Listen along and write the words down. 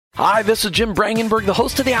Hi, this is Jim Brangenberg, the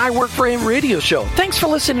host of the I Work for Him radio show. Thanks for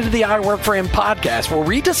listening to the I Work for Him podcast, where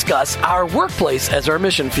we discuss our workplace as our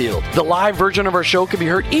mission field. The live version of our show can be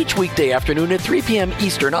heard each weekday afternoon at 3 p.m.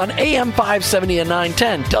 Eastern on AM 570 and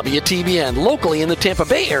 910 WTBN, locally in the Tampa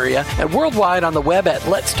Bay area, and worldwide on the web at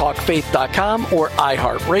letstalkfaith.com or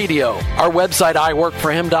iHeartRadio. Our website,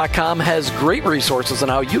 iworkforhim.com, has great resources on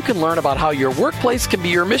how you can learn about how your workplace can be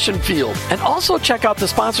your mission field. And also check out the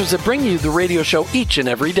sponsors that bring you the radio show each and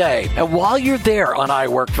every day. And while you're there on I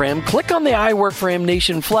Work for Him, click on the I Work for Him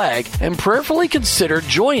Nation flag and prayerfully consider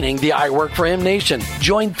joining the I Work for Him Nation.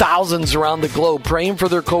 Join thousands around the globe praying for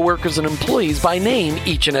their coworkers and employees by name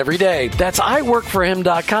each and every day. That's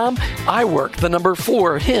iworkforhim.com,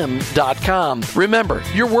 iwork4him.com. Remember,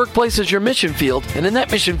 your workplace is your mission field, and in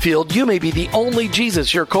that mission field, you may be the only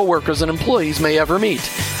Jesus your coworkers and employees may ever meet.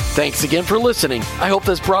 Thanks again for listening. I hope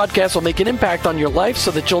this broadcast will make an impact on your life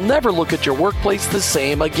so that you'll never look at your workplace the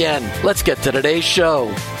same again. Let's get to today's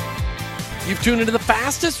show. You've tuned into the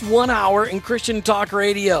fastest 1 hour in Christian talk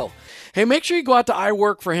radio. Hey, make sure you go out to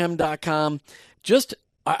iworkforhim.com.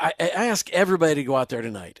 I ask everybody to go out there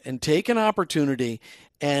tonight and take an opportunity.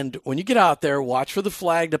 And when you get out there, watch for the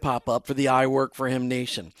flag to pop up for the I Work for Him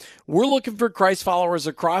Nation. We're looking for Christ followers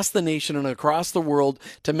across the nation and across the world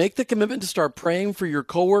to make the commitment to start praying for your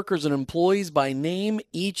coworkers and employees by name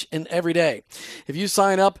each and every day. If you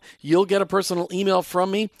sign up, you'll get a personal email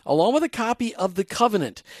from me along with a copy of the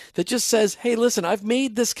covenant that just says, hey, listen, I've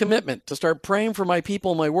made this commitment to start praying for my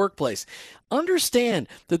people in my workplace. Understand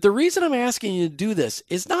that the reason I'm asking you to do this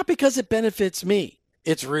is not because it benefits me.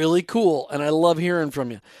 It's really cool, and I love hearing from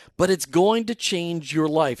you. But it's going to change your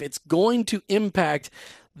life. It's going to impact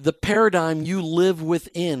the paradigm you live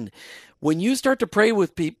within. When you start to pray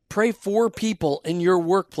for people in your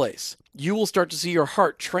workplace, you will start to see your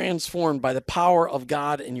heart transformed by the power of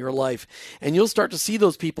God in your life. And you'll start to see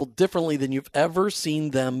those people differently than you've ever seen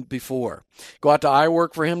them before. Go out to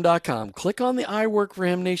iworkforhim.com. Click on the I Work for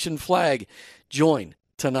Him Nation flag. Join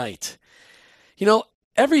tonight. You know,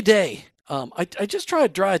 every day, I just try to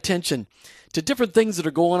draw attention to different things that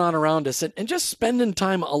are going on around us, and just spending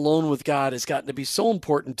time alone with God has gotten to be so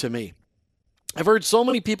important to me. I've heard so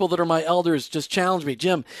many people that are my elders just challenge me,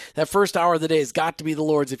 Jim, that first hour of the day has got to be the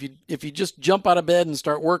Lord's. If you just jump out of bed and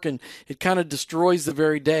start working, it kind of destroys the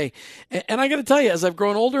very day. And I got to tell you, as I've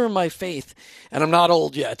grown older in my faith, and I'm not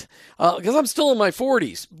old yet, because I'm still in my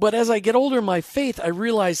 40s, but as I get older in my faith, I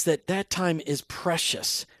realize that time is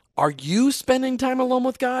precious. Are you spending time alone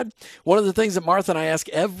with God? One of the things that Martha and I ask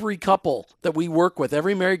every couple that we work with,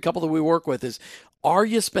 every married couple that we work with is, are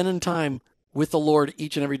you spending time with the Lord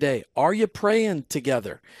each and every day? Are you praying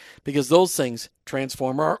together? Because those things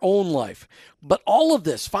transform our own life. But all of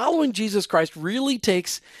this, following Jesus Christ, really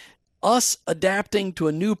takes us adapting to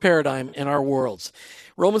a new paradigm in our worlds.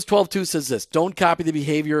 Romans 12:2 says this, don't copy the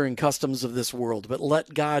behavior and customs of this world, but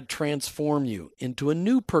let God transform you into a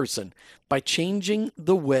new person by changing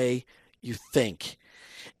the way you think.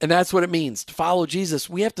 And that's what it means. To follow Jesus,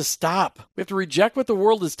 we have to stop. We have to reject what the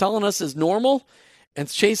world is telling us is normal and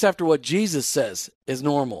chase after what Jesus says is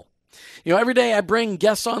normal. You know, every day I bring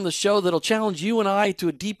guests on the show that'll challenge you and I to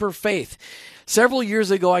a deeper faith. Several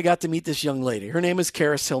years ago, I got to meet this young lady. Her name is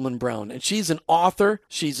Charis Brown, and she's an author,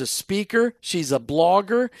 she's a speaker, she's a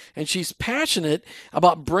blogger, and she's passionate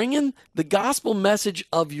about bringing the gospel message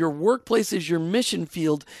of your workplace as your mission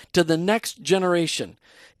field to the next generation.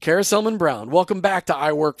 Charis Brown, welcome back to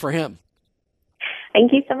I Work for Him.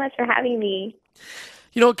 Thank you so much for having me.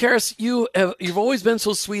 You know, Charis, you've always been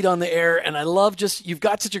so sweet on the air, and I love you've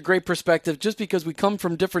got such a great perspective. Just because we come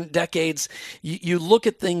from different decades, you look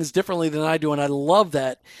at things differently than I do, and I love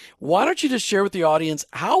that. Why don't you just share with the audience,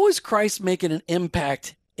 how is Christ making an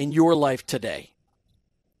impact in your life today?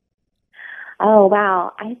 Oh,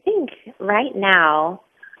 wow. I think right now,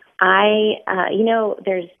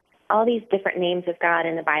 there's all these different names of God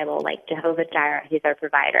in the Bible, like Jehovah Jireh, who's our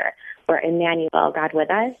provider, or Emmanuel, God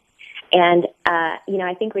with us. And,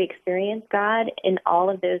 I think we experience God in all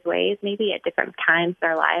of those ways, maybe at different times in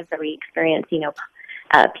our lives, where we experience,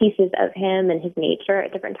 pieces of Him and His nature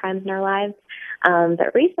at different times in our lives.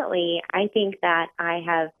 But recently, I think that I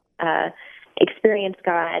have experienced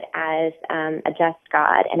God as a just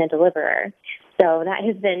God and a deliverer. So that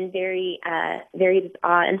has been very, very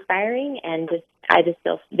awe-inspiring, and I just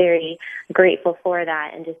feel very grateful for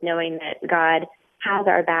that, and just knowing that God has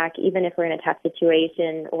our back, even if we're in a tough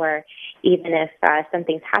situation, or even if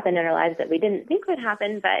something's happened in our lives that we didn't think would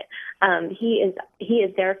happen. But He is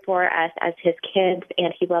there for us as His kids,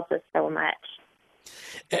 and He loves us so much.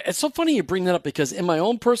 It's so funny you bring that up because in my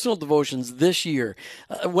own personal devotions this year,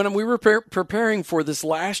 when we were preparing for this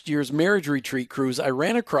last year's marriage retreat cruise, I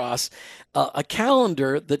ran across a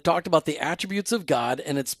calendar that talked about the attributes of God,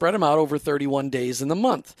 and it spread them out over 31 days in the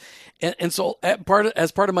month. And so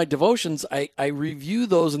as part of my devotions, I review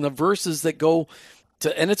those and the verses that go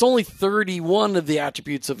and it's only 31 of the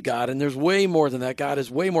attributes of God, and there's way more than that. God is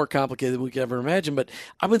way more complicated than we could ever imagine, but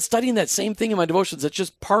I've been studying that same thing in my devotions. It's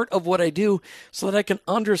just part of what I do so that I can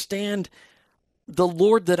understand the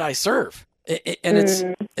Lord that I serve. And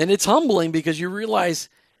it's humbling because you realize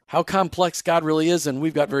how complex God really is, and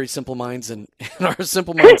we've got very simple minds, and our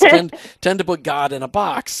simple minds tend to put God in a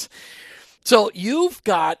box. So you're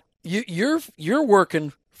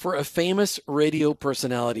working for a famous radio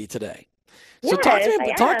personality today. So yes,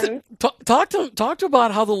 talk to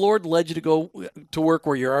about how the Lord led you to go to work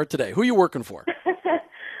where you are today. Who are you working for?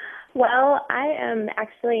 Well, I am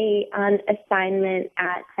actually on assignment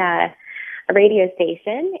at a radio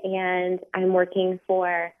station, and I'm working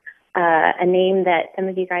for a name that some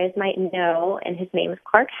of you guys might know, and his name is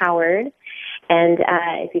Clark Howard. And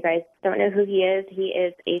if you guys don't know who he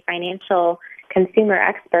is a financial consumer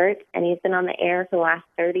expert, and he's been on the air for the last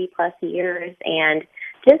 30 plus years, and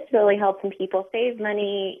just really helping people save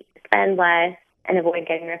money, spend less, and avoid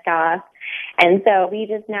getting ripped off. And so we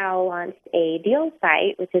just now launched a deals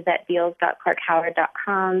site, which is at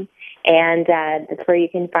deals.clarkhoward.com, and that's where you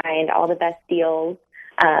can find all the best deals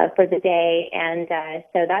for the day. And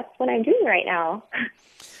so that's what I'm doing right now.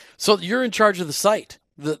 So you're in charge of the site,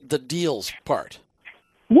 the deals part.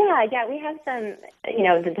 Yeah, we have some,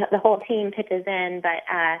 the whole team pitches in, but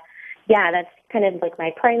that's kind of like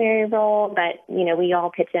my primary role, but, we all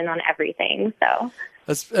pitch in on everything, so.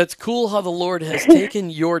 That's cool how the Lord has taken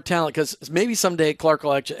your talent, because maybe someday Clark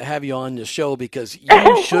will actually have you on the show because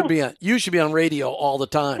you should be on radio all the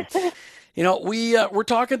time. We're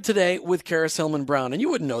talking today with Charis Hillman-Brown, and you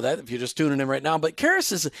wouldn't know that if you're just tuning in right now, but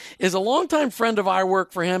Charis is a longtime friend of I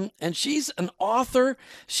Work for Him, and she's an author,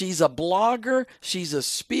 she's a blogger, she's a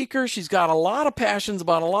speaker, she's got a lot of passions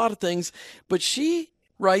about a lot of things, but she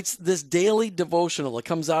writes this daily devotional that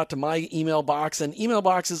comes out to my email box and email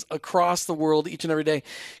boxes across the world each and every day.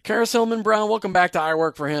 Charis Hillman-Brown, welcome back to I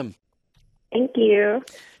Work for Him. Thank you.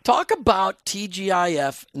 Talk about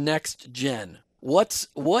TGIF Next Gen. What's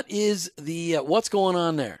going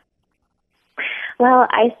on there? Well,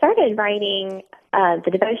 I started writing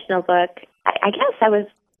the devotional book. I guess I was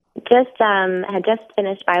had just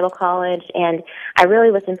finished Bible college, and I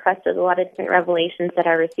really was impressed with a lot of different revelations that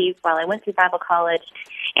I received while I went through Bible college.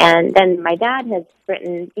 And then my dad has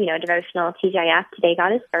written, devotional TGIF, Today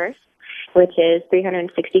God is First, which is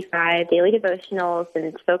 365 daily devotionals, and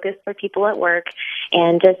it's focused for people at work.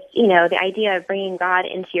 And just, the idea of bringing God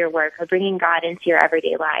into your work or bringing God into your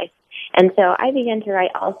everyday life. And so I began to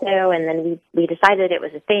write also, and then we decided it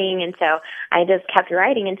was a thing. And so I just kept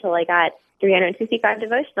writing until I got 365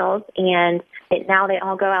 devotionals, and now they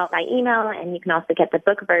all go out by email, and you can also get the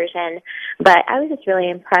book version. But I was just really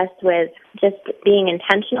impressed with just being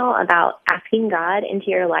intentional about asking God into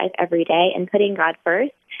your life every day and putting God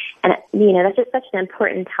first. And, that's just such an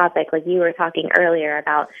important topic, like you were talking earlier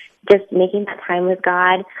about just making that time with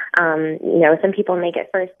God. Some people make it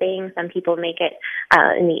first thing. Some people make it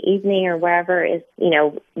in the evening or wherever is,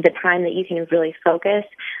 the time that you can really focus.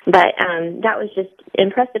 But that was just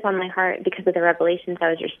impressed upon my heart because of the revelations I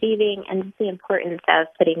was receiving and the importance of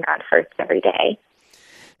putting God first every day.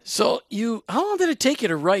 So how long did it take you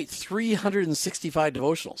to write 365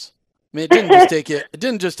 devotionals? I mean, it didn't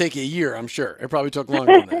just take you a year, I'm sure. It probably took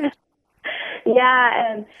longer than that.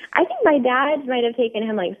 Yeah, I think my dad might have taken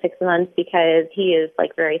him like 6 months because he is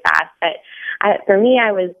like very fast. But for me,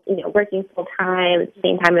 I was working full time at the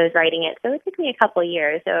same time I was writing it, so it took me a couple of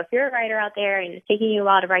years. So if you're a writer out there and it's taking you a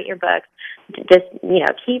while to write your book, just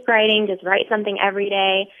keep writing. Just write something every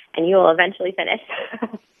day, and you will eventually finish.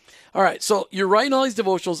 All right, so you're writing all these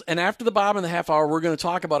devotionals, and after the bottom of the half hour, we're going to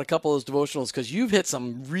talk about a couple of those devotionals because you've hit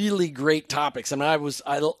some really great topics. I mean,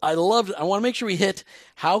 I loved. I want to make sure we hit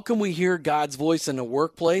how can we hear God's voice in the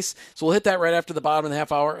workplace. So we'll hit that right after the bottom of the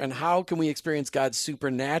half hour, and how can we experience God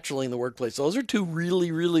supernaturally in the workplace. So those are two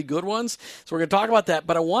really, really good ones. So we're going to talk about that,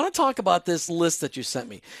 but I want to talk about this list that you sent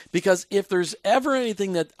me because if there's ever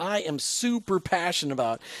anything that I am super passionate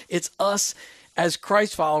about, it's us as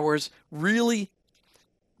Christ followers really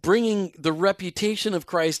bringing the reputation of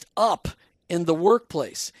Christ up in the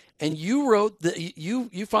workplace. And you wrote that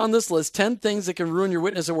you found this list, 10 things that can ruin your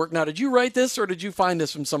witness at work. Now, did you write this or did you find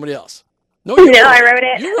this from somebody else? No, you No, wrote I it. wrote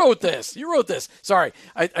it. You wrote this. Sorry,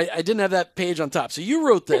 I didn't have that page on top. So you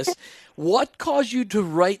wrote this. What caused you to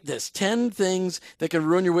write this? 10 things that can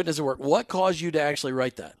ruin your witness at work. What caused you to actually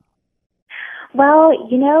write that? Well,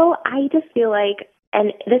 I just feel like,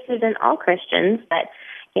 and this isn't all Christians, but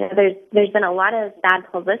there's been a lot of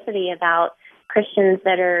bad publicity about Christians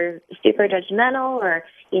that are super judgmental, or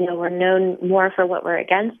we're known more for what we're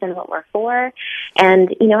against than what we're for. And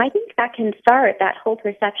I think that can start that whole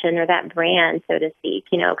perception, or that brand, so to speak.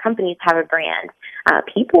 Companies have a brand,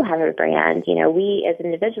 people have a brand. We as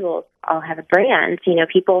individuals all have a brand.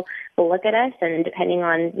 People will look at us, and depending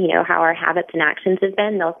on how our habits and actions have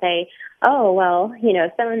been, they'll say, oh, well,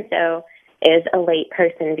 so and so is a late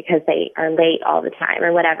person because they are late all the time,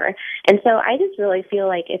 or whatever. And so I just really feel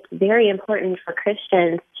like it's very important for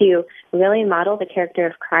Christians to really model the character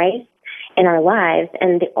of Christ in our lives.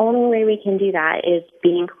 And the only way we can do that is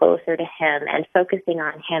being closer to Him and focusing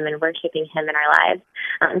on Him and worshiping Him in our lives.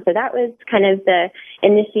 So that was kind of the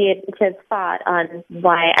initiative thought on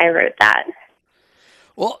why I wrote that.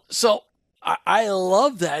 Well, so I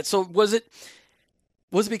love that. So was it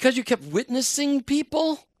because you kept witnessing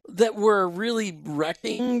people that were really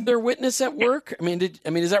wrecking their witness at work? I mean,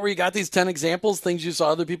 is that where you got these 10 examples, things you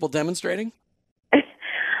saw other people demonstrating?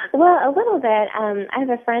 Well, a little bit. I have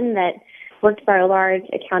a friend that worked for a large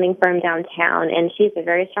accounting firm downtown, and she's a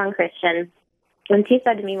very strong Christian. And she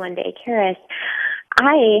said to me one day, Charis,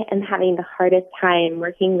 I am having the hardest time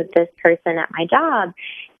working with this person at my job.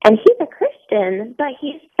 And he's a Christian, but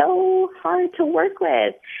he's so hard to work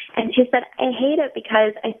with. And she said, I hate it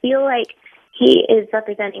because I feel like he is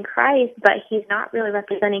representing Christ, but he's not really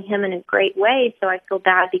representing Him in a great way. So I feel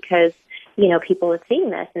bad because, people are seeing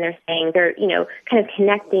this, and they're saying they're, kind of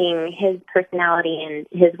connecting his personality and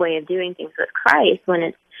his way of doing things with Christ when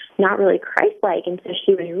it's not really Christ-like. And so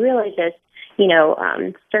she was really just,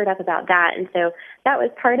 stirred up about that. And so that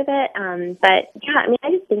was part of it. But yeah,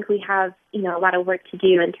 I just think we have, a lot of work to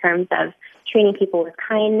do in terms of treating people with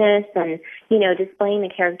kindness and, displaying the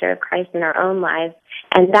character of Christ in our own lives.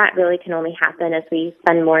 And that really can only happen as we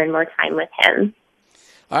spend more and more time with Him.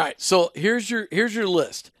 All right. So here's your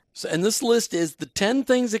list. So, and this list is the 10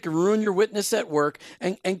 things that can ruin your witness at work.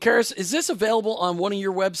 And Charis, is this available on one of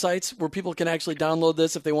your websites where people can actually download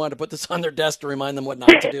this if they wanted to put this on their desk to remind them what not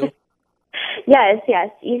to do? Yes.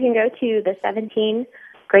 You can go to the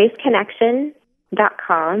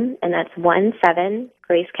 17graceconnection.com, and that's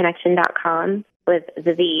 17graceconnection.com with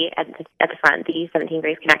the V at the front, the 17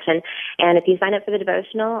 Grace Connection. And if you sign up for the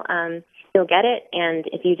devotional, you'll get it. And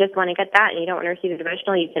if you just want to get that and you don't want to receive the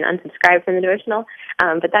devotional, you can unsubscribe from the devotional.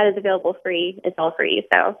 But that is available free. It's all free,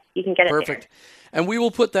 so you can get it. Perfect. And we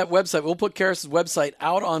will put that website, we'll put Charis' website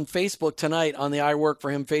out on Facebook tonight on the I Work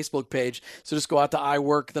for Him Facebook page. So just go out to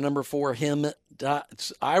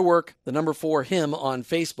iWork4Him on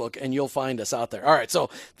Facebook, and you'll find us out there. All right, so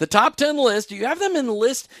the top 10 list, do you have them in the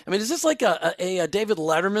list? I mean, is this like a David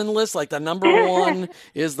Letterman list, like the number 1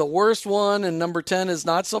 is the worst one and number 10 is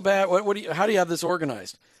not so bad? How do you have this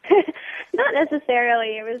organized? Not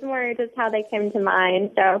necessarily. It was more just how they came to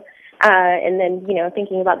mind. So, and then,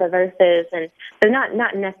 thinking about the verses, and so not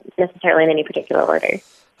necessarily in any particular order.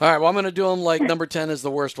 All right, well, I'm going to do them like number 10 is the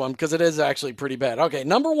worst one because it is actually pretty bad. Okay,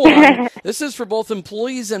 number 1, this is for both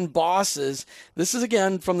employees and bosses. This is,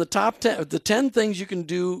 again, from the top 10, the 10 things you can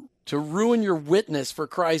do to ruin your witness for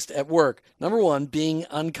Christ at work. Number 1, being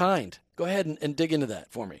unkind. Go ahead and dig into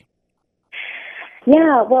that for me.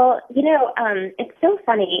 Yeah, well, it's so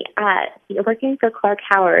funny. Working for Clark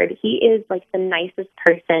Howard, he is like the nicest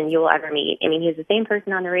person you will ever meet. I mean, he's the same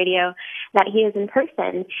person on the radio that he is in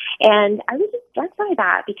person. And I was just struck by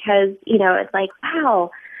that because, it's like,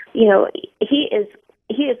 wow, he is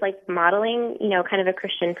like modeling, kind of a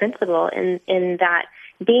Christian principle in that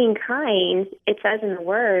being kind, it says in the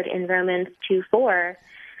Word in Romans 2:4,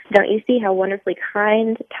 don't you see how wonderfully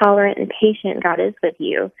kind, tolerant, and patient God is with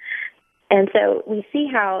you? And so we see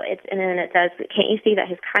how and then it says, can't you see that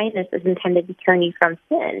His kindness is intended to turn you from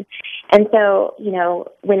sin? And so,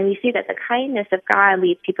 when we see that the kindness of God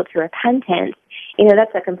leads people to repentance,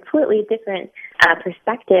 that's a completely different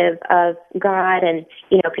perspective of God. And,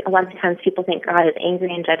 a lot of times people think God is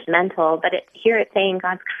angry and judgmental, but here it's saying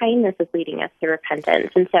God's kindness is leading us to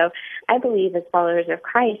repentance. And so I believe as followers of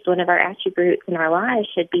Christ, one of our attributes in our lives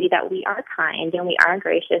should be that we are kind and we are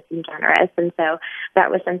gracious and generous. And so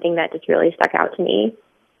that was something that just really stuck out to me.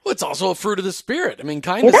 Well, it's also a fruit of the Spirit. I mean,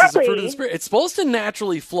 kindness is a fruit of the Exactly. Spirit. It's supposed to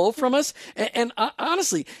naturally flow from us. And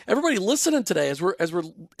honestly, everybody listening today,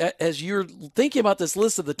 as you're thinking about this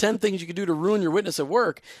list of the 10 things you can do to ruin your witness at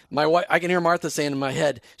work, my wife, I can hear Martha saying in my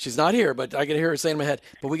head, she's not here, but I can hear her saying in my head,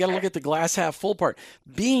 but we got to look at the glass half full part.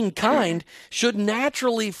 Being kind should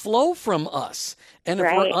naturally flow from us. And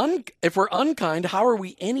Right. if we're unkind, how are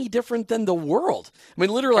we any different than the world? I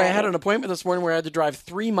mean, literally, I had an appointment this morning where I had to drive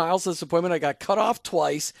 3 miles to this appointment. I got cut off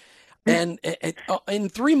twice, and in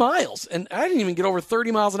 3 miles, and I didn't even get over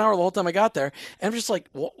 30 miles an hour the whole time I got there. And I'm just like,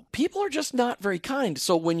 well, people are just not very kind.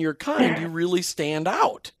 So when you're kind, you really stand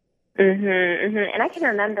out. And I can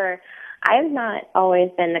remember, I have not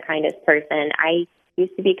always been the kindest person. I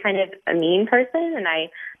used to be kind of a mean person, and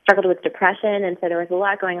I struggled with depression, and so there was a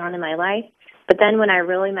lot going on in my life. But then when I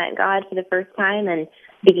really met God for the first time and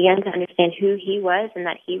began to understand who he was and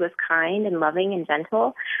that he was kind and loving and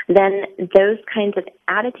gentle, then those kinds of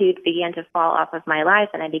attitudes began to fall off of my life,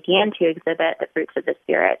 and I began to exhibit the fruits of the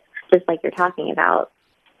Spirit, just like you're talking about.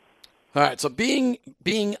 All right, so being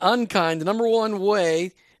unkind, the number one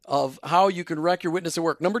way of how you can wreck your witness at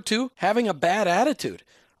work. Number two, having a bad attitude.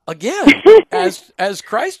 Again, as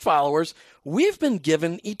Christ followers, we've been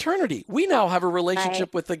given eternity. We now have a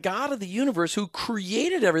relationship with the God of the universe who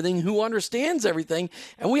created everything, who understands everything,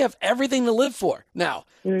 and we have everything to live for. Now,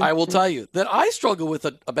 I will tell you that I struggle with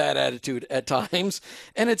a bad attitude at times,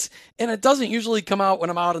 and it doesn't usually come out when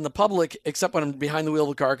I'm out in the public, except when I'm behind the wheel of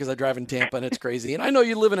a car because I drive in Tampa and it's crazy. And I know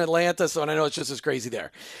you live in Atlanta, so I know it's just as crazy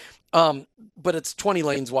there. But it's 20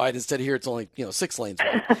 lanes wide instead of here it's only 6 lanes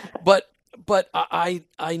wide. But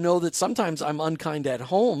I know that sometimes I'm unkind at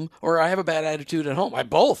home, or I have a bad attitude at home. I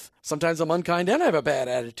both. Sometimes I'm unkind and I have a bad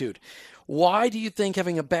attitude. Why do you think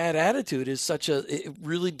having a bad attitude is it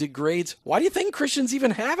really degrades? Why do you think Christians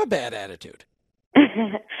even have a bad attitude?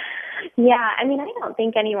 Yeah, I mean, I don't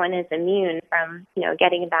think anyone is immune from,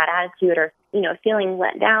 getting a bad attitude or, feeling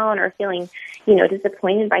let down or feeling,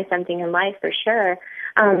 disappointed by something in life for sure.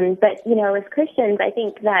 But, as Christians, I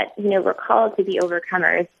think that, we're called to be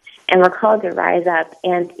overcomers and we're called to rise up.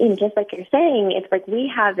 And, just like you're saying, it's like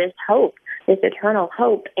we have this hope, this eternal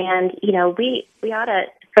hope. And, we ought to,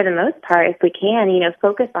 for the most part, if we can,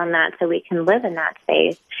 focus on that so we can live in that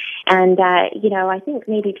space. And, I think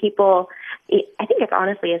maybe I think it's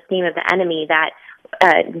honestly a scheme of the enemy that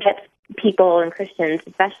gets people and Christians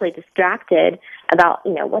especially distracted about,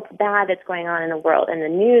 what's bad that's going on in the world, and the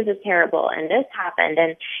news is terrible, and this happened,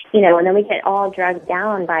 and, and then we get all dragged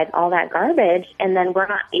down by all that garbage, and then we're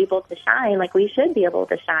not able to shine like we should be able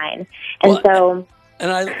to shine. And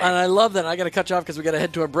And I love that. I got to cut you off because we got to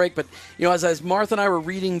head to a break. But, as Martha and I were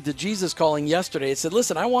reading the Jesus Calling yesterday, it said,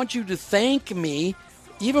 listen, I want you to thank me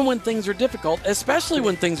even when things are difficult, especially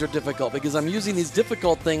when things are difficult, because I'm using these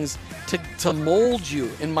difficult things to mold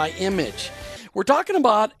you in my image. We're talking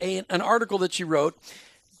about an article that she wrote,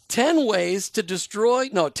 10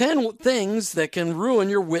 things that can ruin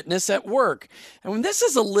your witness at work. And when this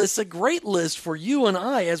is a great list for you and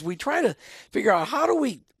I as we try to figure out how do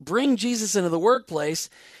we bring Jesus into the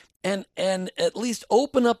workplace and at least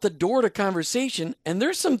open up the door to conversation. And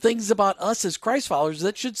there's some things about us as Christ followers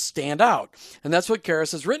that should stand out. And that's what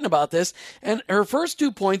Charis has written about this. And her first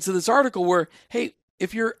 2 points of this article were, hey,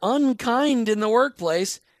 if you're unkind in the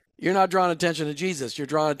workplace, you're not drawing attention to Jesus. You're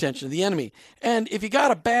drawing attention to the enemy. And if you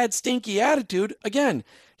got a bad, stinky attitude, again,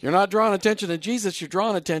 you're not drawing attention to Jesus. You're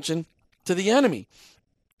drawing attention to the enemy.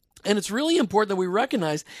 And it's really important that we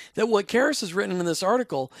recognize that what Charis has written in this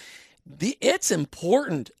article, it's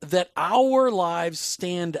important that our lives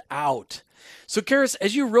stand out. So, Charis,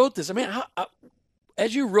 as you wrote this,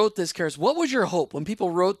 Charis, what was your hope when people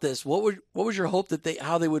wrote this? What was your hope that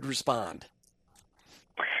how they would respond?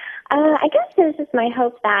 I guess it was just my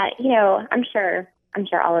hope that, I'm sure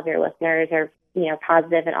all of your listeners are,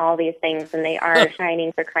 positive in all these things, and they are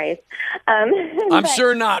shining for Christ. I'm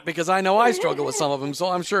sure not, because I know I struggle with some of them, so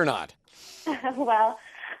I'm sure not. Well,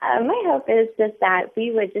 my hope is just that we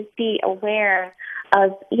would just be aware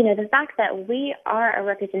of, the fact that we are a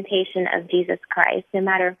representation of Jesus Christ, no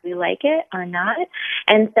matter if we like it or not.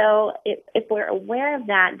 And so if we're aware of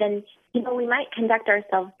that, then, we might conduct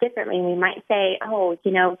ourselves differently. We might say, oh,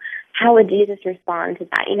 how would Jesus respond to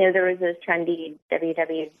that? There was those trendy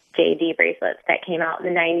WWJD bracelets that came out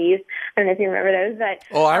in the 90s. I don't know if you remember those,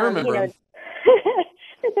 but I remember them.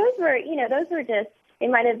 those were just, they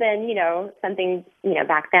might have been, something,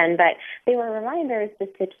 back then, but they were reminders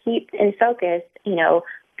just to keep in focus,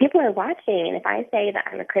 people are watching. And if I say that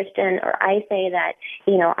I'm a Christian, or I say that,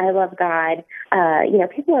 I love God,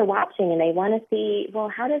 people are watching and they want to see, well,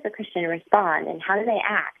 how does a Christian respond and how do they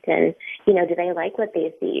act? And, do they like what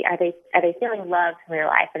they see? Are they feeling love from your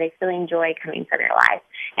life? Are they feeling joy coming from your life?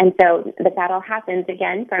 And so that all happens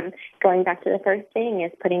again from going back to the first thing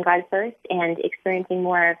is putting God first and experiencing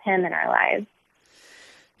more of Him in our lives.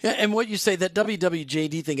 Yeah, and what you say, that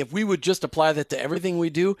WWJD thing, if we would just apply that to everything we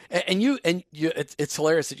do, it's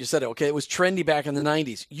hilarious that you said it, okay? It was trendy back in the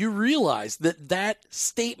 90s. You realize that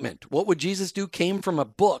statement, what would Jesus do, came from a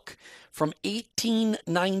book from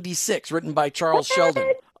 1896 written by Charles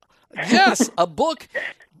Sheldon. Yes, a book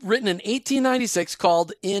written in 1896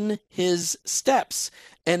 called In His Steps.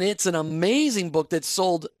 And it's an amazing book that's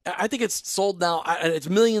sold. I think it's sold now. It's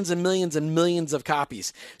millions and millions and millions of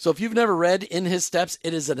copies. So if you've never read In His Steps,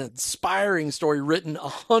 it is an inspiring story written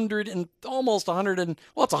it's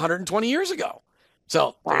 120 years ago.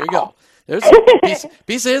 So there you go. There's a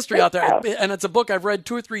piece of history out there. And it's a book I've read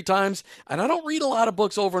 2 or 3 times. And I don't read a lot of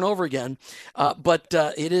books over and over again. But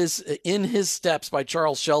it is In His Steps by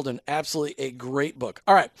Charles Sheldon. Absolutely a great book.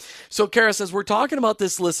 All right. So, Charis, as we're talking about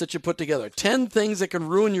this list that you put together, 10 things that can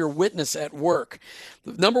ruin your witness at work.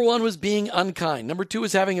 Number 1 was being unkind. Number 2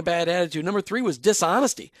 was having a bad attitude. Number 3 was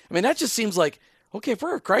dishonesty. I mean, that just seems like, okay,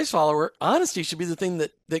 for a Christ follower, honesty should be the thing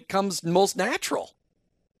that comes most natural.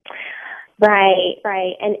 Right.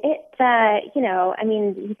 And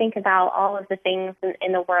you think about all of the things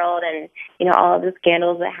in the world and, all of the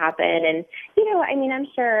scandals that happen. And, I'm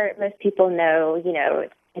sure most people know,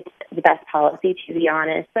 it's the best policy to be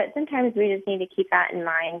honest. But sometimes we just need to keep that in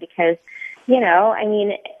mind because,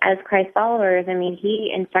 as Christ followers,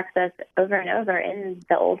 He instructs us over and over in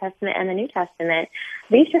the Old Testament and the New Testament,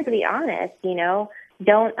 be sure to be honest,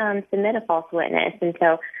 don't submit a false witness. And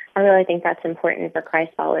so I really think that's important for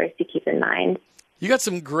Christ followers to keep in mind. You got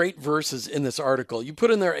some great verses in this article. You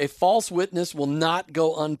put in there, a false witness will not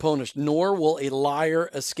go unpunished, nor will a liar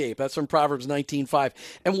escape. That's from Proverbs 19:5.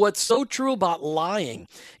 And what's so true about lying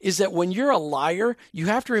is that when you're a liar, you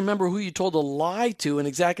have to remember who you told a lie to and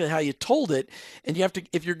exactly how you told it. And you have to,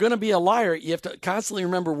 if you're going to be a liar, you have to constantly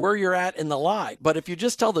remember where you're at in the lie. But if you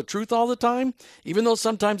just tell the truth all the time, even though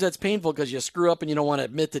sometimes that's painful because you screw up and you don't want to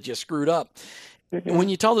admit that you screwed up, and when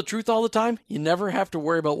you tell the truth all the time, you never have to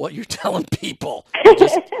worry about what you're telling people.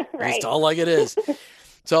 Just tell like it is.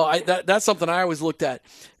 So that's something I always looked at.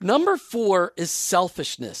 Number 4 is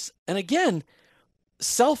selfishness. And again,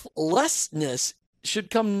 selflessness should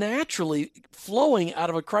come naturally flowing out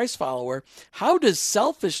of a Christ follower. How does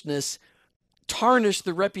selfishness tarnish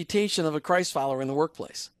the reputation of a Christ follower in the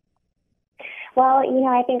workplace? Well,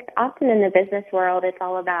 I think often in the business world, it's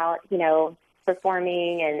all about,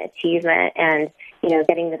 performing and achievement and,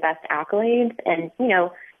 getting the best accolades. And,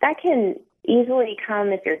 that can easily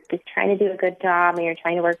come if you're just trying to do a good job and you're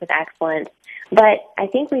trying to work with excellence. But I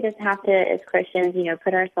think we just have to, as Christians,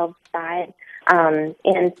 put ourselves aside and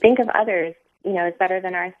think of others, as better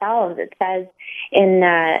than ourselves. It says in,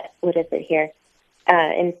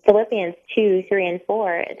 in Philippians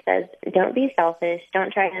 2:3-4, it says, don't be selfish.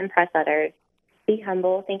 Don't try to impress others. Be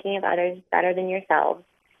humble, thinking of others better than yourselves.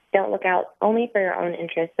 Don't look out only for your own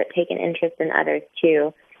interests, but take an interest in others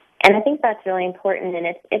too. And I think that's really important. And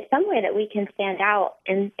it's some way that we can stand out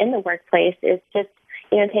in the workplace is just,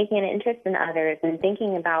 taking an interest in others and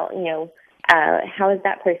thinking about, how is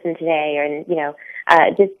that person today? And,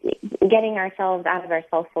 just getting ourselves out of our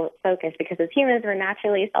self-focus because as humans, we're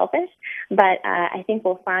naturally selfish. But I think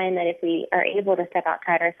we'll find that if we are able to step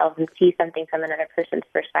outside ourselves and see something from another person's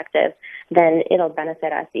perspective, then it'll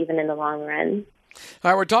benefit us even in the long run.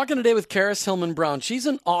 All right, we're talking today with Charis Hillman-Brown. She's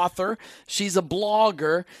an author. She's a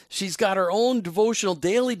blogger. She's got her own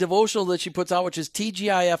daily devotional that she puts out, which is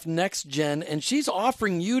TGIF Next Gen. And she's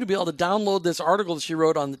offering you to be able to download this article that she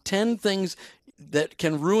wrote on the 10 things that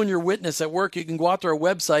can ruin your witness at work. You can go out to our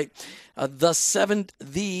website,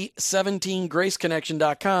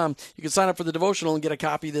 the17graceconnection.com. You can sign up for the devotional and get a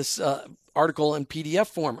copy of this article in PDF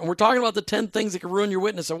form. And we're talking about the 10 things that can ruin your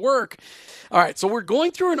witness at work. All right, so we're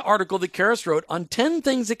going through an article that Charis wrote on 10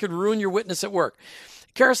 things that could ruin your witness at work.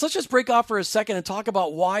 Charis, let's just break off for a second and talk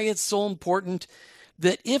about why it's so important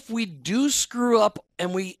that if we do screw up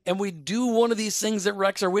and we do one of these things that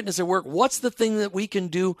wrecks our witness at work, what's the thing that we can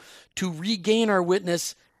do to regain our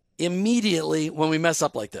witness immediately when we mess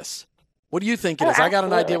up like this? What do you think it is? I got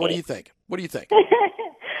an idea. What do you think?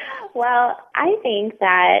 Well, I think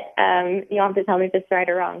that you'll have to tell me if it's right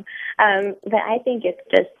or wrong. But I think it's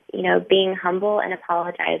just, being humble and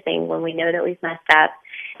apologizing when we know that we've messed up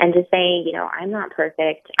and just saying, I'm not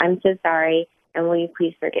perfect. I'm so sorry. And will you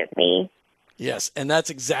please forgive me? Yes, and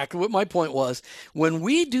that's exactly what my point was. When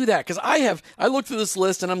we do that, because I looked through this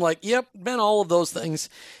list and I'm like, yep, been all of those things.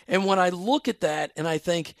 And when I look at that and I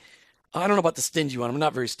think, I don't know about the stingy one. I'm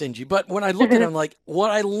not very stingy. But when I look at it, I'm like,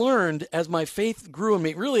 what I learned as my faith grew in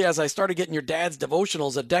me, really as I started getting your dad's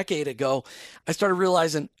devotionals a decade ago, I started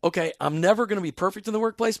realizing, okay, I'm never going to be perfect in the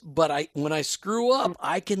workplace, but when I screw up,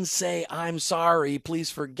 I can say, I'm sorry,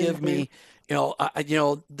 please forgive me.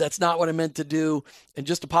 That's not what I meant to do, and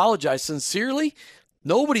just apologize sincerely.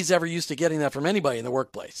 Nobody's ever used to getting that from anybody in the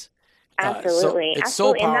workplace. Absolutely. So it's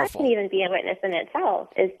Absolutely. so powerful. And that can even be a witness in itself,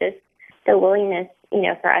 is just the willingness,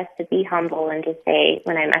 for us to be humble and to say,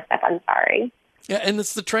 when I mess up, I'm sorry. Yeah, and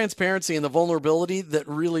it's the transparency and the vulnerability that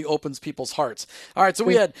really opens people's hearts. All right, so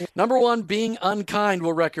we had number 1, being unkind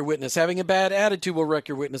will wreck your witness. Having a bad attitude will wreck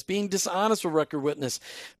your witness. Being dishonest will wreck your witness.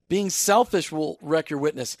 Being selfish will wreck your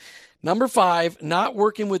witness. Number 5, not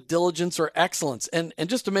working with diligence or excellence. And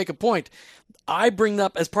just to make a point, I bring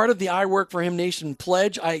up, as part of the I Work for Him Nation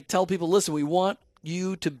pledge, I tell people, listen, we want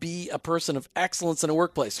you to be a person of excellence in a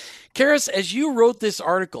workplace. Charis, as you wrote this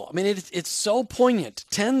article, I mean, it's so poignant.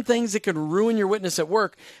 10 things that can ruin your witness at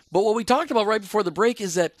work. But what we talked about right before the break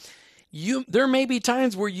is that there may be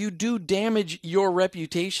times where you do damage your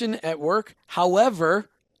reputation at work. However,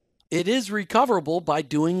 it is recoverable by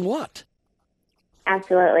doing what?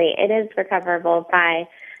 Absolutely. It is recoverable by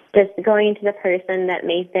just going to the person that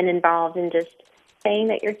may have been involved and just saying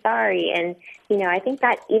that you're sorry. And, I think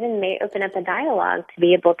that even may open up a dialogue to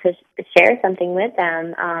be able to share something with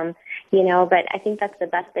them, but I think that's the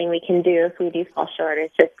best thing we can do if we do fall short, is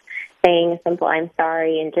just saying a simple, I'm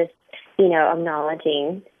sorry, and just,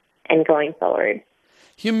 acknowledging and going forward.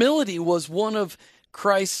 Humility was one of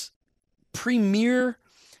Christ's premier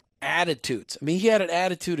attitudes. I mean, he had an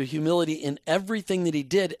attitude of humility in everything that he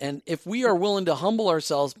did. And if we are willing to humble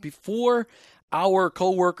ourselves before our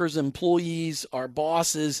coworkers, employees, our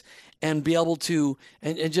bosses, and be able to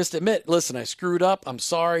and just admit, listen, I screwed up. I'm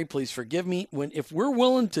sorry. Please forgive me. If we're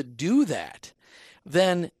willing to do that,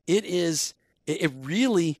 then it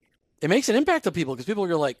makes an impact on people, because people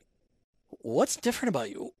are like, what's different about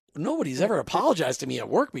you? Nobody's ever apologized to me at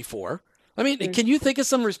work before. I mean, can you think of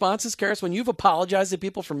some responses, Charis, when you've apologized to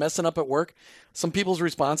people for messing up at work? Some people's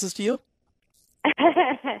responses to you?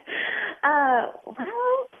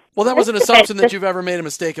 Well, that was an assumption that you've ever made a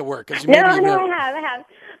mistake at work. No, I have.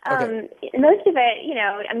 Okay. Most of it,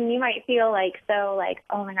 you might feel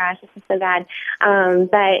oh my gosh, this is so bad.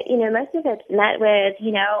 But, most of it's met with,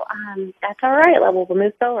 that's all right, we'll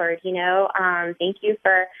move forward, thank you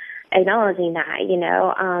for acknowledging that,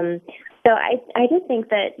 So I just think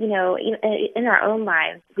that, in our own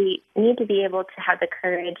lives, we need to be able to have the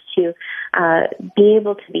courage to be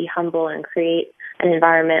able to be humble and create an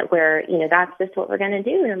environment where, that's just what we're going to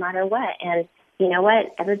do no matter what. And you know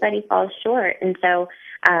what? Everybody falls short. And so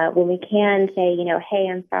when we can say, hey,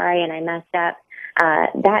 I'm sorry and I messed up,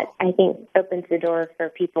 that I think opens the door for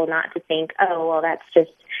people not to think, oh, well, that's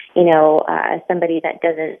just, somebody that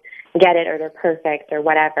doesn't get it or they're perfect or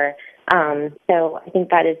whatever. So I think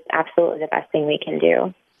that is absolutely the best thing we can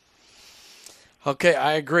do. Okay,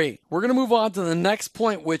 I agree. We're going to move on to the next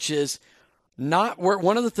point, which is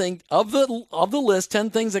one of the things of the list, 10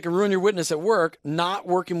 things that can ruin your witness at work, not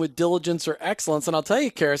working with diligence or excellence. And I'll tell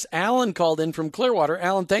you, Charis, Alan called in from Clearwater.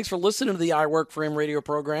 Alan, thanks for listening to the I Work for Him radio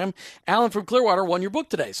program. Alan from Clearwater won your book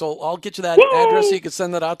today. So I'll get you that address so you can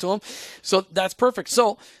send that out to him. So that's perfect.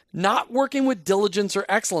 So not working with diligence or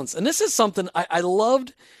excellence. And this is something I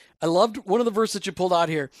loved. I loved one of the verses that you pulled out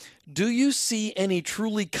here. Do you see any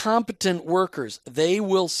truly competent workers? They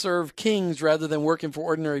will serve kings rather than working for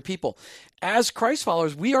ordinary people. As Christ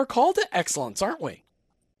followers, we are called to excellence, aren't we?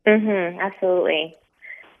 Absolutely.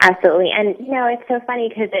 Absolutely. And, it's so funny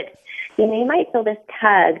because it's, you might feel this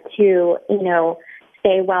tug to,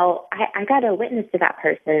 say, well, I got to witness to that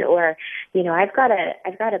person, or, I've got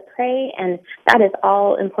to pray, and that is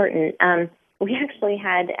all important. We actually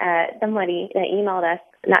had somebody that emailed us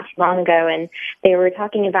not too long ago, and they were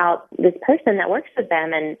talking about this person that works with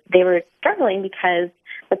them, and they were struggling because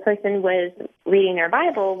the person was reading their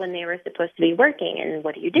Bible when they were supposed to be working, and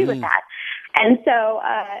what do you do with that? And so,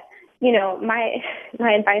 my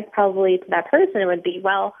advice probably to that person would be,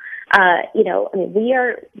 well, we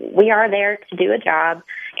are there to do a job,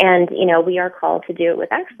 and, we are called to do it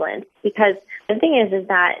with excellence, because the thing is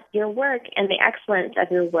that your work and the excellence of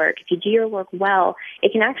your work, if you do your work well,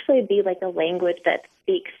 it can actually be like a language that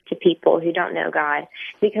speaks to people who don't know God,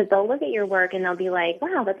 because they'll look at your work and they'll be like,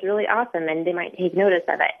 wow, that's really awesome, and they might take notice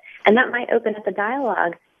of it. And that might open up a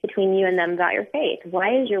dialogue between you and them about your faith.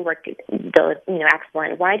 Why is your work,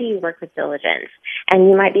 excellent? Why do you work with diligence? And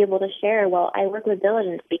you might be able to share, well, I work with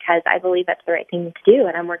diligence because I believe that's the right thing to do,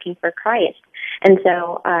 and I'm working for Christ. And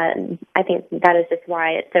so I think that is just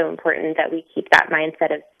why it's so important that we keep that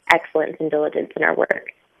mindset of excellence and diligence in our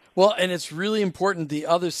work. Well, and it's really important, the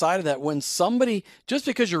other side of that, when somebody, just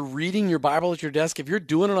because you're reading your Bible at your desk, if you're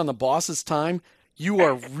doing it on the boss's time, you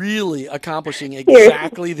are really accomplishing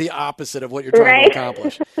exactly the opposite of what you're trying to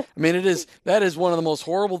accomplish. I mean, that is one of the most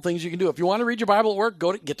horrible things you can do. If you want to read your Bible at work,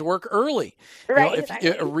 get to work early. Right.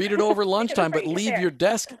 Read it over lunchtime, but leave your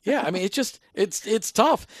desk. Yeah, I mean, it's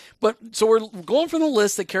tough. But so we're going from the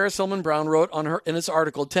list that Charis Hillman Brown wrote in this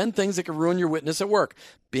article, 10 things that can ruin your witness at work: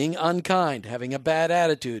 being unkind, having a bad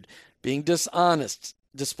attitude, being dishonest,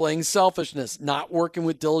 displaying selfishness, not working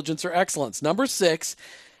with diligence or excellence. Number 6,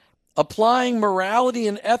 applying morality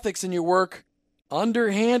and ethics in your work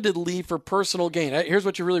underhandedly for personal gain. Here's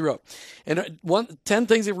what you really wrote. And 10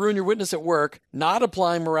 things that ruin your witness at work: not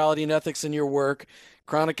applying morality and ethics in your work,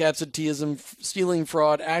 chronic absenteeism, stealing,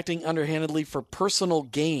 fraud, acting underhandedly for personal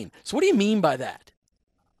gain. So what do you mean by that?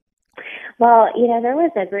 Well, there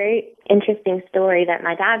was a very interesting story that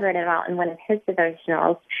my dad read about in one of his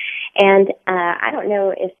devotionals. And I don't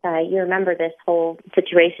know if you remember this whole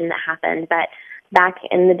situation that happened, but back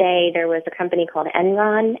in the day, there was a company called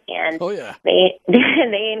Enron, and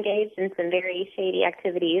they engaged in some very shady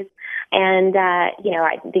activities. And,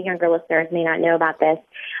 the younger listeners may not know about this.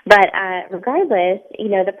 But regardless,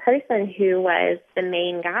 the person who was the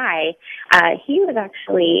main guy, he was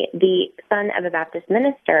actually the son of a Baptist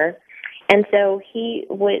minister. And so he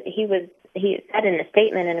said in a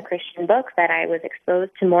statement in a Christian book that I was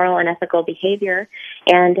exposed to moral and ethical behavior,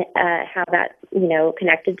 and how that,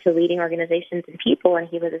 connected to leading organizations and people, and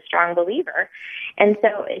he was a strong believer. And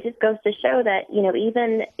so it just goes to show that,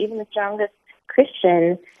 even the strongest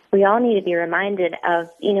Christian, we all need to be reminded of,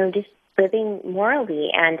 just living morally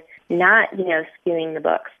and not, skewing the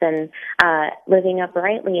books, and living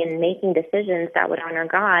uprightly and making decisions that would honor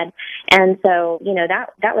God. And so,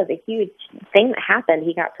 that was a huge thing that happened.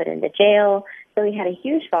 He got put into jail, so he had a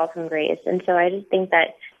huge fall from grace. And so I just think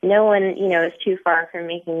that no one, is too far from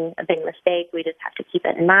making a big mistake. We just have to keep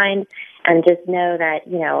it in mind and just know that,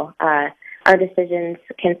 our decisions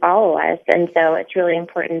can follow us. And so it's really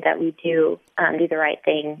important that we do the right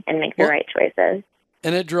thing and make the right choices.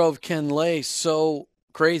 And it drove Ken Lay so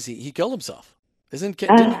crazy, he killed himself.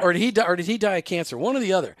 Or did he die of cancer? One or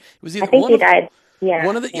the other. It was either I think he died. Yeah.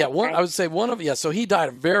 I would say so he died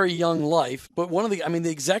a very young life, but the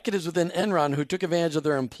executives within Enron who took advantage of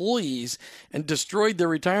their employees and destroyed their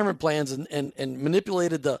retirement plans and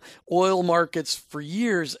manipulated the oil markets for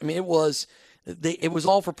years. I mean, it was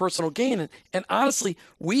all for personal gain. And honestly,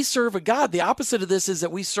 we serve a God. The opposite of this is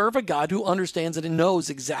that we serve a God who understands and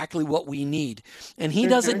knows exactly what we need. And he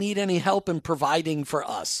doesn't need any help in providing for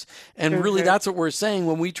us. And really, that's what we're saying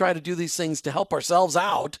when we try to do these things to help ourselves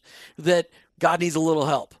out, that God needs a little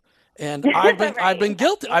help. And I've been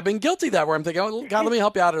guilty of that, where I'm thinking, oh, God, let me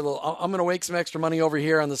help you out a little. I'm going to make some extra money over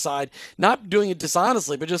here on the side, not doing it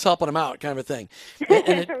dishonestly, but just helping them out, kind of a thing.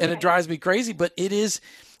 And it drives me crazy, but it is.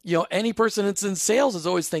 Any person that's in sales is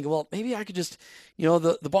always thinking, well, maybe I could just,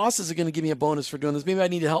 the bosses are going to give me a bonus for doing this. Maybe I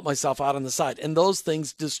need to help myself out on the side. And those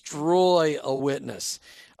things destroy a witness.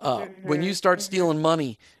 When you start stealing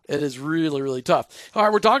money, it is really, really tough. All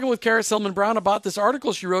right, we're talking with Charis Hillman Brown about this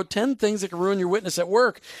article she wrote, 10 things that can ruin your witness at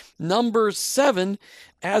work. Number 7,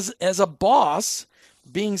 as a boss,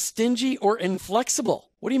 being stingy or inflexible.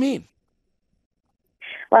 What do you mean?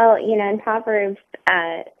 Well, in Proverbs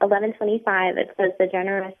 11:25, it says, "The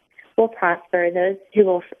generous will prosper; those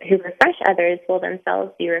who refresh others will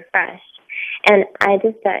themselves be refreshed." And I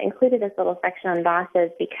just included this little section on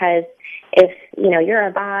bosses because if you're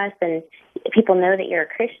a boss and people know that you're a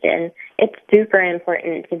Christian, it's super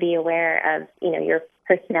important to be aware of your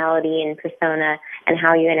personality and persona and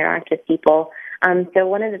how you interact with people. So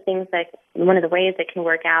one of the ways it can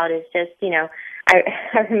work out is just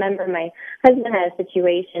I remember my husband had a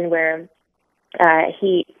situation where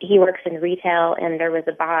he works in retail, and there was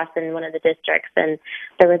a boss in one of the districts, and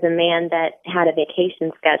there was a man that had a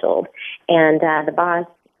vacation scheduled, and the boss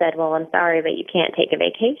said, "Well, I'm sorry, but you can't take a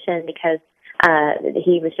vacation," because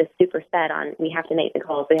he was just super set on, we have to make the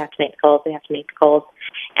goals, we have to make the goals, we have to make the goals.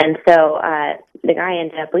 And so the guy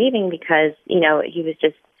ended up leaving because, he was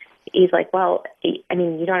just he's like, well, I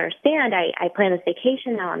mean, you don't understand. I planned this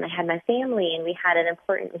vacation now, and I had my family, and we had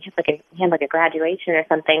like a graduation or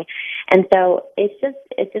something. And so it's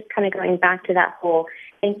just kind of going back to that whole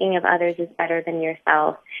thinking of others is better than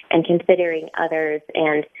yourself and considering others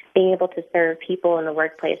and being able to serve people in the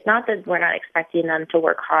workplace. Not that we're not expecting them to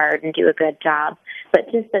work hard and do a good job,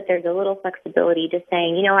 but just that there's a little flexibility, just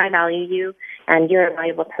saying, you know, I value you and you're a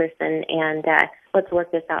valuable person, and let's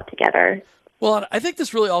work this out together. Well, I think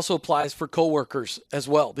this really also applies for coworkers as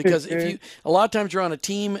well, because if a lot of times you're on a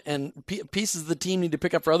team and pieces of the team need to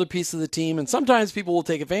pick up for other pieces of the team, and sometimes people will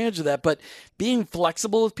take advantage of that, but being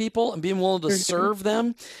flexible with people and being willing to serve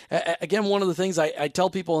them, again, one of the things I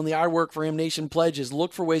tell people in the I Work for Him Nation pledge is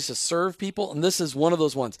look for ways to serve people, and this is one of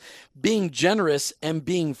those ones. Being generous and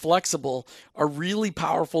being flexible are really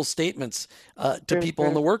powerful statements to people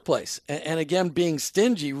in the workplace. And again, being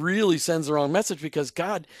stingy really sends the wrong message, because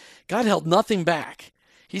God held nothing back.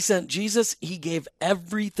 He sent Jesus. He gave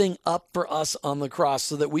everything up for us on the cross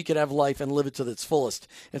so that we could have life and live it to its fullest.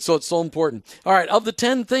 And so it's so important. All right, of the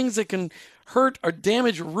 10 things that can hurt or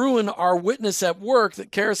damage, ruin our witness at work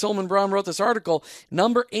that Charis Hillman Brown wrote this article,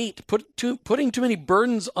 number 8, putting too many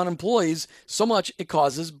burdens on employees so much it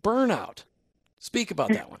causes burnout. Speak about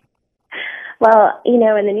that one. Well, you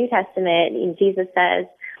know, in the New Testament, Jesus says,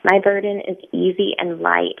 my burden is easy and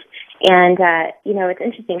light. And, you know, it's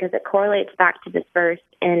interesting because it correlates back to this verse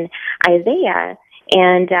in Isaiah.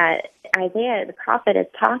 And Isaiah, the prophet, is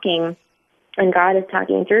talking, and God is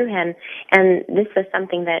talking through him. And this was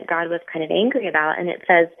something that God was kind of angry about. And it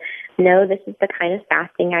says, no, this is the kind of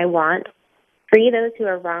fasting I want. Free those who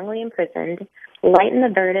are wrongly imprisoned. Lighten the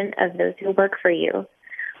burden of those who work for you.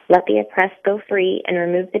 Let the oppressed go free and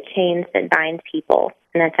remove the chains that bind people.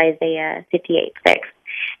 And that's Isaiah 58:6.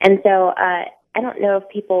 And so I don't know if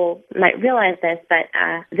people might realize this, but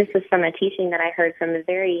this was from a teaching that I heard from a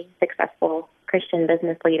very successful Christian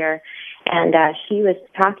business leader. And she was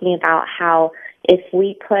talking about how if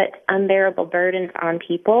we put unbearable burdens on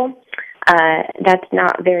people, that's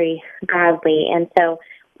not very godly. And so,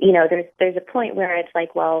 you know, there's a point where it's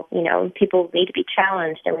like, well, you know, people need to be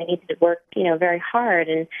challenged and we need to work, you know, very hard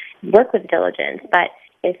and work with diligence. But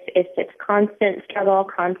if it's constant struggle,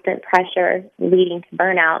 constant pressure leading to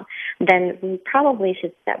burnout, then we probably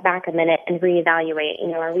should step back a minute and reevaluate. You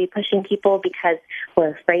know, are we pushing people because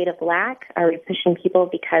we're afraid of lack? Are we pushing people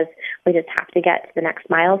because we just have to get to the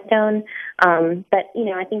next milestone? But, you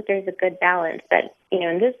know, I think there's a good balance. But, you know,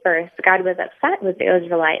 in this verse, God was upset with the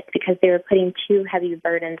Israelites because they were putting too heavy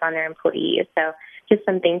burdens on their employees. So just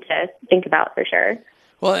something to think about for sure.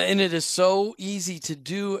 Well, and it is so easy to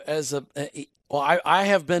do as well, I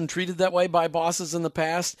have been treated that way by bosses in the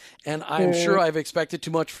past, and I'm sure I've expected too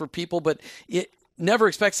much for people, but never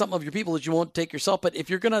expect something of your people that you won't take yourself. But if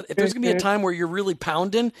there's gonna be a time where you're really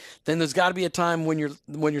pounding, then there's got to be a time when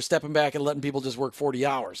you're stepping back and letting people just work 40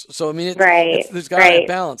 hours. So I mean, there's got to be a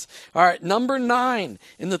balance. All right, number 9,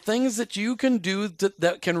 in the things that you can do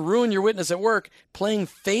that can ruin your witness at work, playing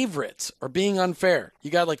favorites or being unfair.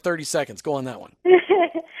 You got like 30 seconds. Go on that one.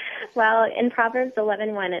 Well, in Proverbs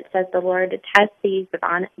 11:1, it says, the Lord detests the use of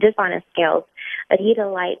dishonest scales, but he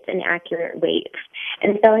delights in accurate weights.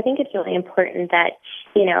 And so I think it's really important that,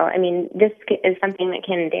 you know, I mean, this is something that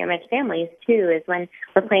can damage families, too, is when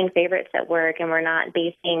we're playing favorites at work and we're not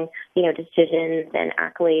basing, you know, decisions and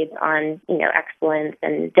accolades on, you know, excellence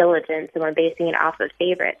and diligence, and we're basing it off of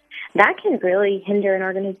favorites. That can really hinder an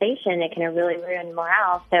organization. It can really ruin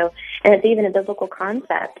morale. So, and it's even a biblical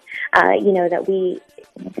concept, you know, that we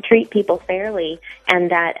treat people fairly,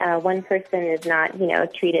 and that one person is not, you know,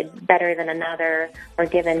 treated better than another or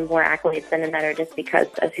given more accolades than another just because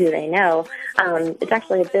of who they know. It's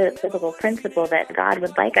actually a biblical principle that God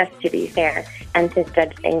would like us to be fair and to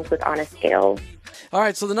judge things with honest scales. All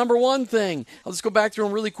right, so the number 1 thing, I'll just go back through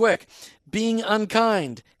them really quick. Being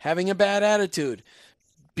unkind, having a bad attitude,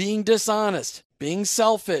 being dishonest, being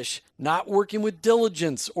selfish, not working with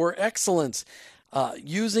diligence or excellence,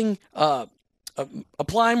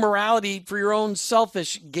 applying morality for your own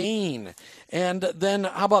selfish gain. And then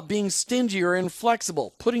how about being stingy or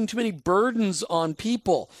inflexible, putting too many burdens on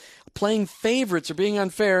people, playing favorites or being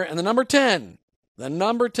unfair. And the number 10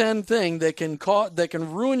 thing that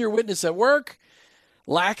can ruin your witness at work,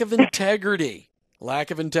 lack of integrity.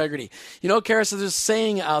 Lack of integrity. You know, Charis, there's a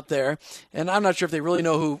saying out there, and I'm not sure if they really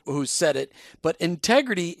know who said it, but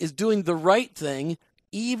integrity is doing the right thing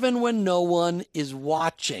even when no one is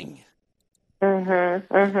watching.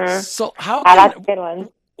 So that's a good one.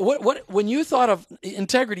 What when you thought of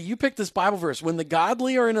integrity, you picked this Bible verse: when the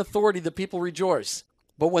godly are in authority, the people rejoice,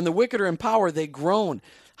 but when the wicked are in power, they groan.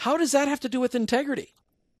 How does that have to do with integrity?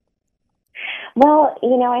 Well,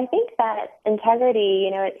 I think that integrity,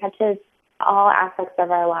 it touches all aspects of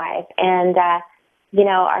our life. And,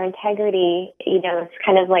 our integrity, is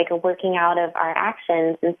kind of like a working out of our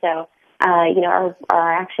actions. And so, are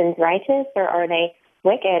our actions righteous or are they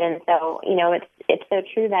wicked? And so, it's so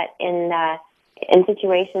true that in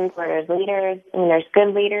situations where there's leaders, when there's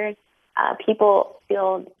good leaders, people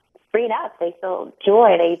feel freed up. They feel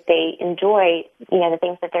joy. They enjoy, the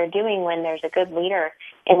things that they're doing when there's a good leader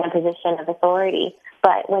in a position of authority.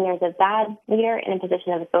 But when there's a bad leader in a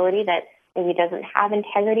position of authority that maybe doesn't have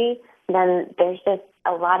integrity, then there's just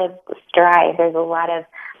a lot of strife. There's a lot of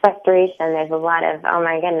frustration. There's a lot of, oh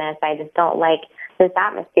my goodness, I just don't like this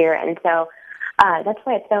atmosphere. And so that's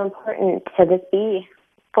why it's so important to just be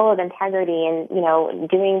full of integrity and,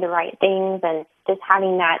 doing the right things and just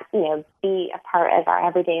having that, be a part of our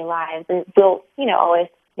everyday lives. And we'll, always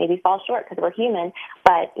maybe fall short because we're human.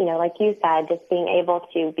 But, like you said, just being able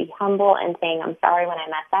to be humble and saying, I'm sorry when I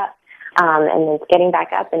mess up, and then getting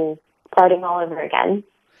back up and starting all over again.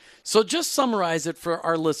 So just summarize it for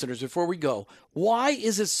our listeners before we go. Why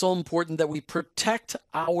is it so important that we protect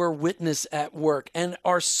our witness at work and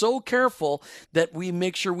are so careful that we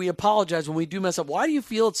make sure we apologize when we do mess up? Why do you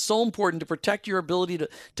feel it's so important to protect your ability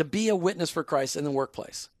to be a witness for Christ in the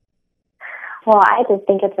workplace? Well, I just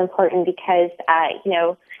think it's important because,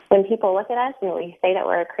 when people look at us and we say that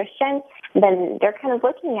we're a Christian, then they're kind of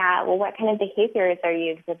looking at, well, what kind of behaviors are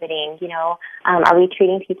you exhibiting? Are we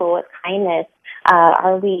treating people with kindness?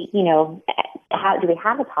 Are we, do we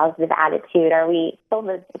have a positive attitude? Are we filled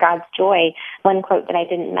with God's joy? One quote that I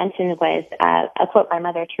didn't mention was a quote by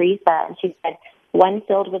Mother Teresa, and she said, one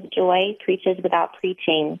filled with joy preaches without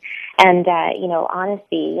preaching. And,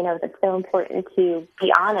 honesty, it's so important to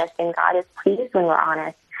be honest, and God is pleased when we're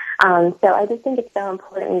honest. So I just think it's so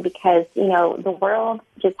important because, the world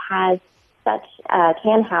just has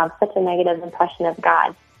can have such a negative impression of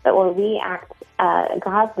God. But when we act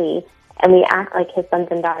godly and we act like his sons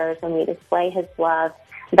and daughters and we display his love,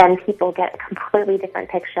 then people get a completely different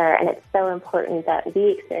picture. And it's so important that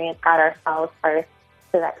we experience God ourselves first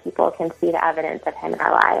so that people can see the evidence of him in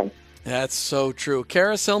our lives. That's so true.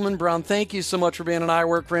 Charis Hillman-Brown, thank you so much for being on I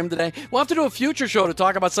Work for Him today. We'll have to do a future show to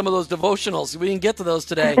talk about some of those devotionals. We didn't get to those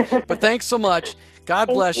today, but thanks so much. God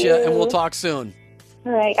bless you, and we'll talk soon.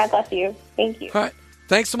 All right. God bless you. Thank you. All right.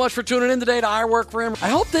 Thanks so much for tuning in today to I Work for Him. I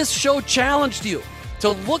hope this show challenged you to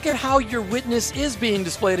look at how your witness is being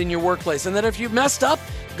displayed in your workplace, and that if you've messed up,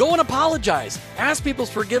 go and apologize, ask people's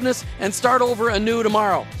forgiveness, and start over anew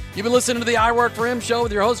tomorrow. You've been listening to the I Work for Him show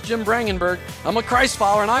with your host, Jim Brangenberg. I'm a Christ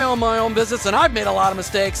follower, and I own my own business, and I've made a lot of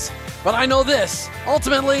mistakes. But I know this,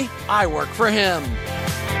 ultimately, I work for Him.